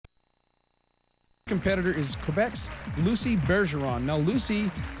competitor is Quebec's Lucy Bergeron. Now,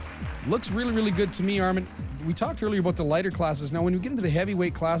 Lucy looks really, really good to me, Armin. We talked earlier about the lighter classes. Now, when we get into the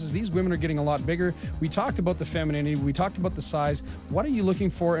heavyweight classes, these women are getting a lot bigger. We talked about the femininity. We talked about the size. What are you looking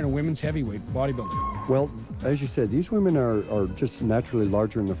for in a women's heavyweight bodybuilder? Well, as you said, these women are just naturally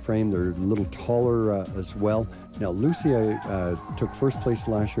larger in the frame. They're a little taller as well. Now, Lucy took first place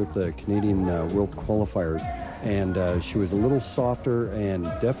last year at the Canadian World Qualifiers, and she was a little softer and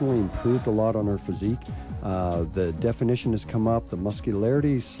definitely improved a lot on her physique. The definition has come up, the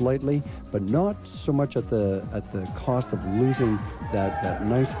muscularity slightly, but not so much at the cost of losing that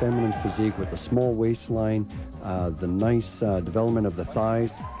nice feminine physique with the small waistline, the nice development of the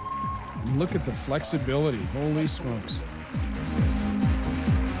thighs. Look at the flexibility. Holy smokes.